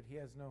Lord, but he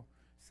has no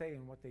say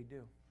in what they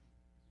do.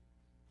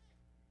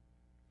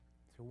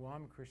 So, well,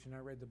 I'm a Christian, I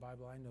read the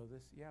Bible, I know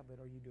this. Yeah,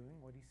 but are you doing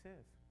what he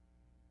says?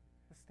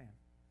 Let's stand.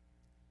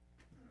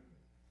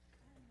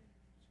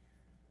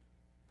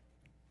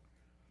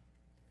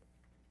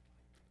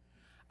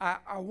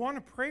 I want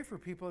to pray for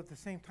people. At the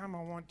same time,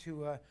 I want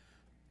to,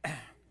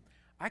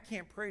 I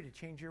can't pray to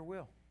change your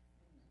will.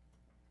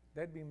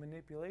 That'd be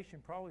manipulation,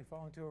 probably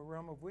fall into a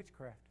realm of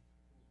witchcraft.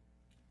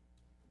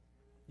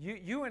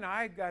 You and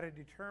I got to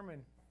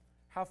determine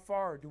how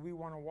far do we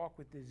want to walk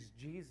with this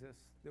Jesus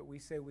that we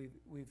say we've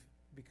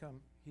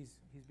become, he's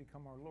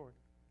become our Lord.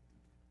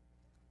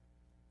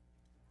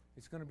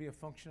 It's going to be a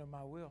function of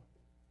my will.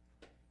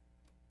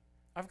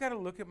 I've got to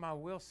look at my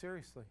will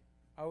seriously.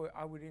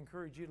 I would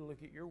encourage you to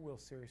look at your will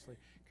seriously,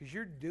 because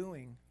you're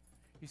doing,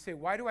 you say,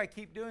 why do I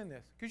keep doing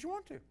this? Because you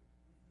want to.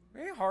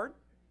 It ain't hard.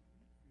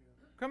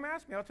 Come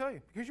ask me, I'll tell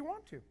you, because you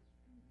want to.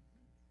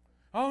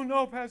 Oh,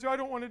 no, Pastor, I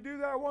don't want to do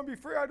that. I want to be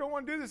free. I don't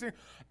want to do this thing.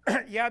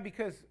 Yeah,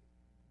 because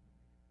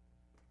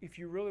if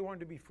you really wanted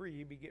to be free,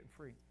 you'd be getting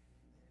free.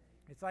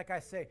 It's like I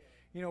say,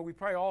 you know, we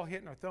probably all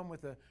hitting our thumb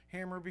with a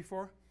hammer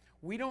before.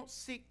 We don't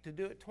seek to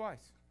do it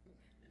twice.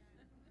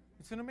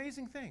 It's an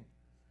amazing thing.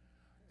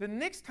 The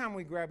next time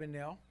we grab a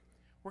nail,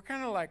 we're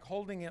kind of like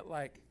holding it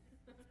like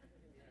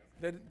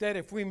that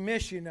if we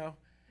miss, you know,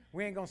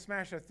 we ain't going to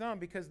smash our thumb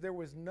because there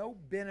was no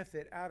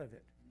benefit out of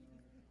it.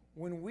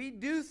 When we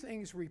do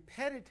things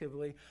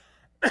repetitively,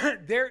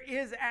 there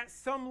is at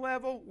some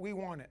level we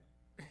want it.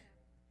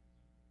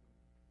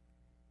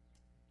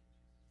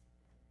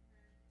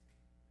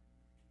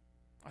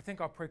 I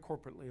think I'll pray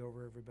corporately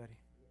over everybody.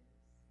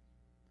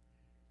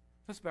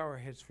 Let's bow our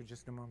heads for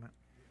just a moment.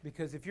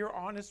 Because if you're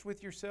honest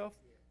with yourself,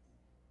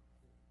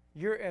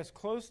 you're as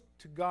close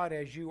to God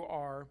as you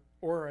are,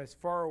 or as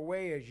far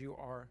away as you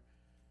are,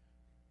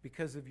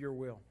 because of your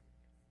will.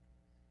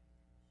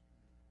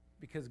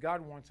 Because God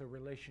wants a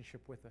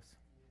relationship with us.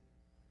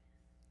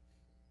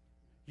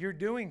 You're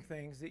doing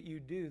things that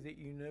you do that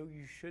you know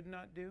you should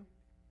not do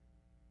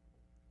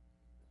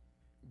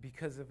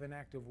because of an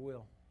act of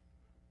will.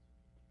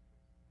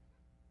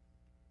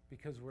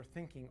 Because we're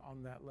thinking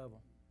on that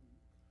level.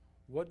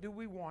 What do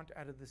we want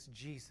out of this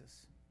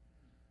Jesus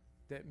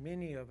that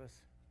many of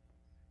us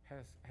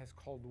has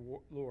called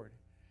Lord?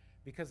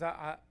 Because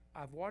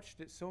I've watched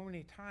it so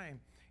many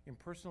times in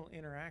personal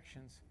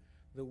interactions.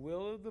 The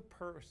will of the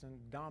person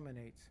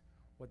dominates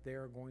what they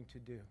are going to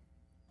do.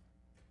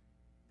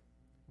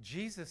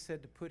 Jesus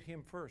said to put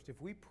him first. If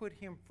we put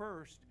him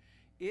first,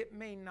 it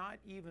may not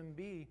even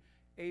be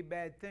a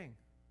bad thing.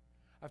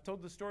 I've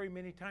told the story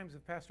many times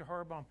of Pastor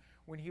Harbaum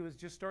when he was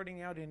just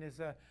starting out in his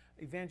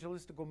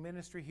evangelistical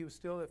ministry. He was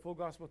still at Full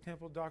Gospel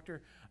Temple.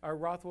 Dr.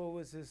 Rothwell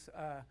was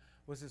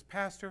his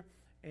pastor,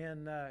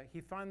 and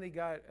he finally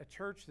got a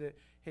church that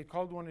he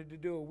wanted to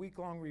do a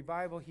week-long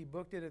revival. He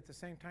booked it at the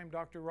same time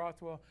Dr.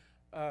 Rothwell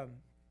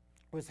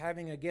was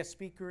having a guest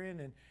speaker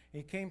in, and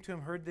he came to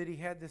him, heard that he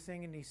had this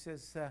thing, and he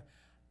says,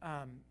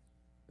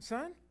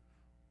 son,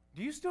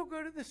 do you still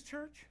go to this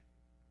church?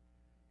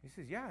 He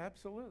says, yeah,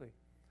 absolutely.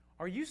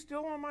 Are you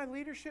still on my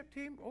leadership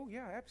team? Oh,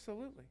 yeah,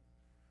 absolutely.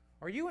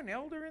 Are you an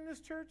elder in this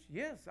church?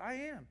 Yes, I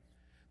am.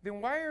 Then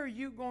why are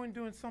you going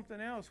doing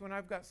something else when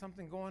I've got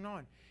something going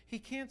on? He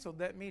canceled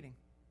that meeting.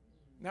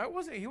 Now,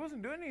 he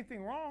wasn't doing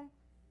anything wrong.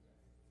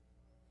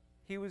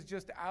 He was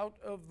just out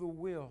of the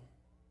will.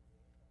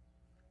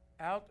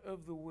 Out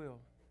of the will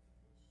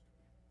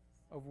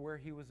of where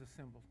he was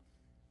assembled.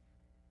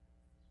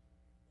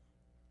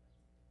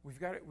 We've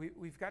got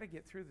to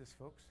get through this,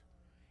 folks.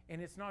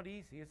 And it's not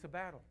easy. It's a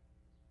battle.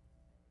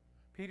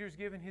 Peter's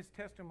given his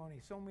testimony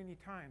so many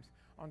times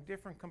on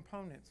different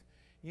components.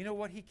 You know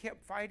what he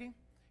kept fighting?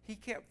 He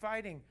kept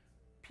fighting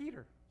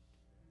Peter.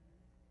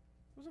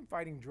 He wasn't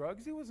fighting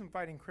drugs. He wasn't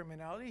fighting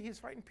criminality. He was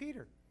fighting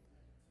Peter.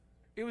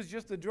 It was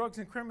just the drugs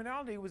and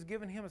criminality was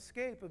giving him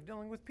escape of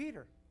dealing with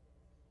Peter.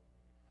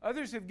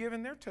 Others have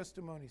given their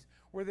testimonies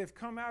where they've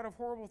come out of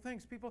horrible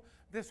things. People,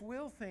 this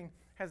will thing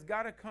has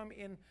got to come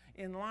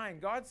in line.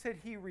 God said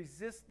he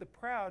resists the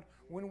proud.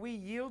 When we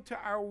yield to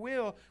our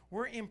will,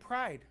 we're in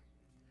pride.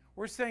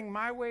 We're saying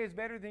my way is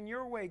better than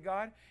your way,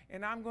 God,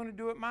 and I'm going to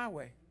do it my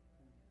way.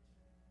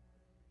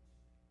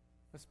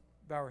 Let's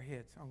bow our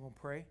heads. I'm going to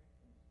pray.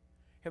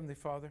 Heavenly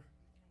Father,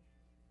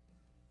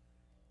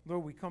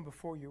 Lord, we come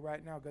before you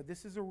right now, God.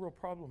 This is a real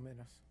problem in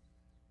us.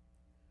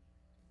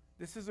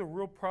 This is a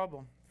real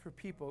problem for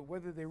people,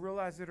 whether they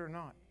realize it or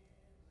not.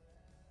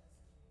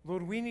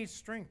 Lord, we need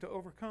strength to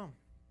overcome.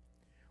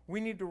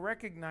 We need to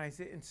recognize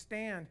it and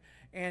stand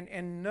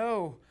and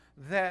know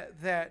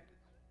that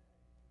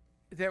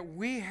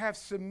we have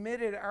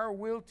submitted our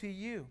will to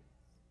you.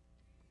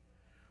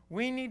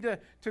 We need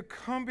to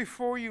come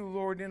before you,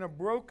 Lord, in a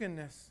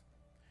brokenness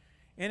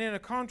and in a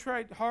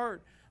contrite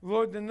heart,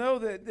 Lord, to know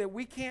that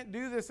we can't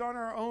do this on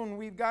our own.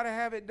 We've got to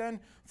have it done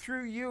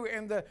through you.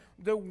 And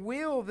the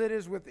will that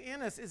is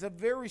within us is a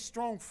very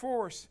strong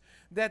force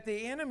that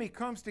the enemy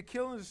comes to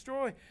kill and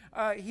destroy.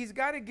 He's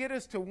got to get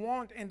us to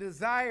want and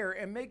desire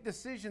and make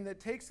decision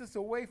that takes us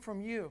away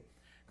from you.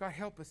 God,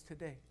 help us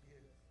today.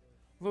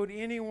 Lord,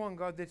 anyone,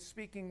 God, that's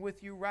speaking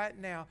with you right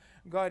now,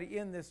 God,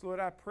 in this, Lord,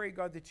 I pray,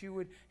 God, that you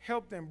would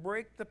help them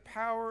break the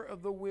power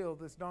of the will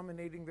that's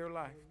dominating their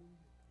life.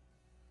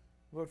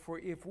 Lord, for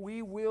if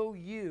we will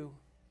you,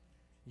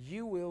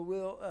 you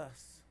will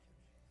us.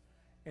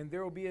 And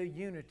there will be a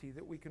unity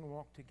that we can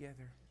walk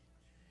together.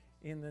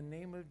 In the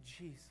name of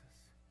Jesus.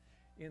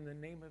 In the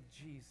name of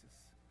Jesus.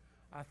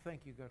 I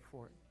thank you, God,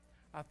 for it.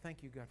 I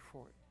thank you, God,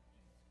 for it.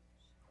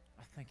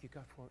 I thank you,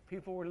 God, for it.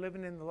 People, we're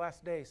living in the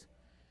last days.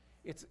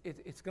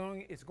 It's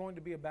going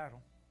to be a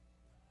battle.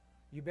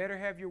 You better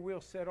have your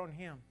will set on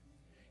him.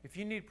 If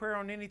you need prayer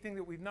on anything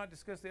that we've not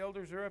discussed, the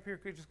elders are up here.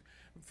 Could just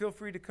feel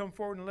free to come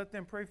forward and let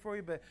them pray for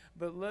you. But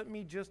let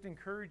me just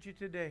encourage you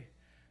today.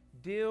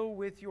 Deal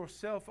with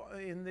yourself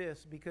in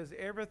this, because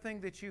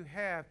everything that you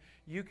have,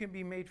 you can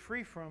be made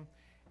free from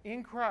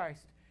in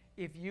Christ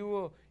if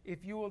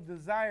you will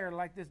desire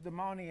like this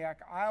demoniac,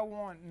 I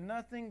want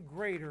nothing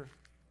greater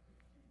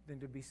than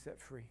to be set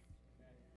free.